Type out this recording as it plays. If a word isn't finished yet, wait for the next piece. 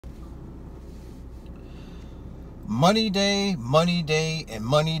Money day, and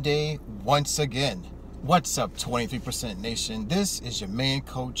money day once again. What's up, 23% Nation? This is your man,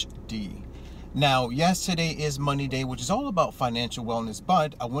 Coach D. Now, yesterday is Money Day, which is all about financial wellness,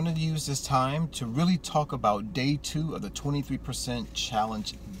 but I wanted to use this time to really talk about day 2 of the 23%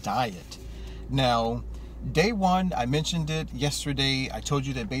 challenge diet. Now, day 1, I mentioned it yesterday. I told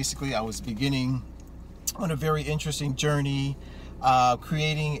you that basically I was beginning on a very interesting journey,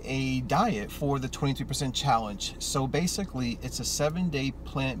 creating a diet for the 23% challenge. So basically it's a 7-day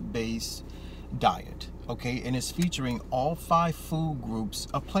plant-based diet, okay, and it's featuring all 5 food groups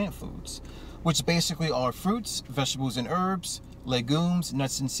of plant foods, which basically are fruits, vegetables and herbs, legumes,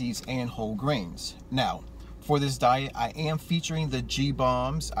 nuts and seeds, and whole grains. Now, for this diet, I am featuring the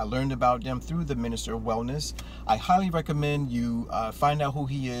G-Bombs. I learned about them through the Minister of Wellness. I highly recommend you find out who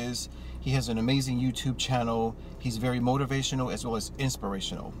he is. He has an amazing YouTube channel. He's very motivational as well as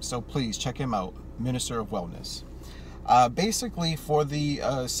inspirational. So please check him out, Minister of Wellness. Basically, for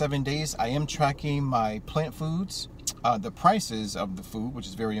the 7 days, I am tracking my plant foods, the prices of the food, which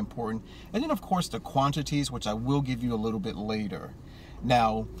is very important, and then of course the quantities, which I will give you a little bit later.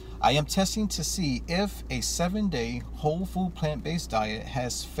 Now, I am testing to see if a 7-day whole food plant-based diet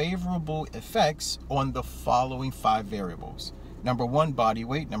has favorable effects on the following 5 variables. Number 1, body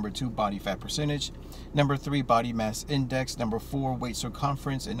weight. Number 2, body fat percentage. Number 3, body mass index. Number 4, waist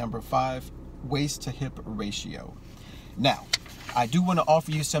circumference. And number 5, waist to hip ratio. Now, I do want to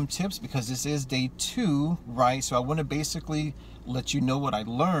offer you some tips because this is day 2, right? So I want to basically let you know what I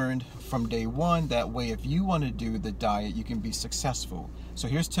learned from day 1. That way, if you want to do the diet, you can be successful. So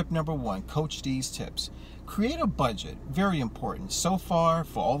here's tip number 1, Coach D's tips. Create a budget, very important. So far,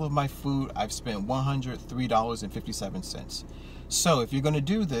 for all of my food, I've spent $103.57. So if you're going to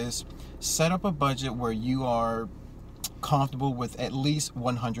do this, set up a budget where you are comfortable with at least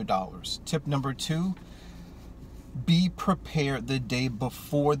 $100. Tip number 2, be prepared the day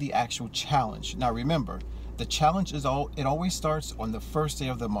before the actual challenge. Now remember, the challenge it always starts on the 1st day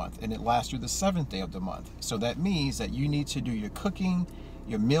of the month and it lasts through the 7th day of the month. So that means that you need to do your cooking,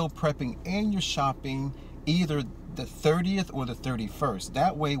 your meal prepping, and your shopping either the 30th or the 31st.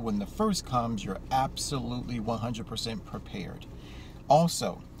 That way, when the 1st comes, you're absolutely 100% prepared.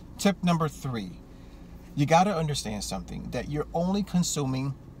 Also, tip number 3, you got to understand something, that you're only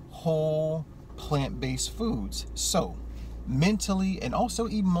consuming whole plant-based foods. So mentally and also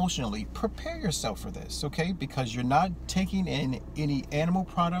emotionally prepare yourself for this, okay? Because you're not taking in any animal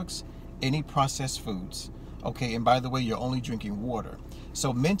products, any processed foods, okay? And by the way, you're only drinking water.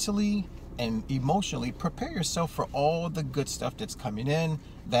 So mentally and emotionally prepare yourself for all the good stuff that's coming in.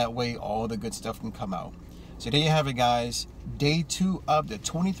 That way all the good stuff can come out. So there you have it, guys. Day 2 of the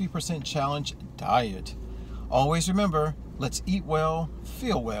 23% challenge diet. Always remember, let's eat well,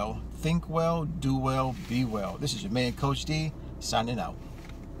 feel well, think well, do well, be well. This is your man, Coach D, signing out.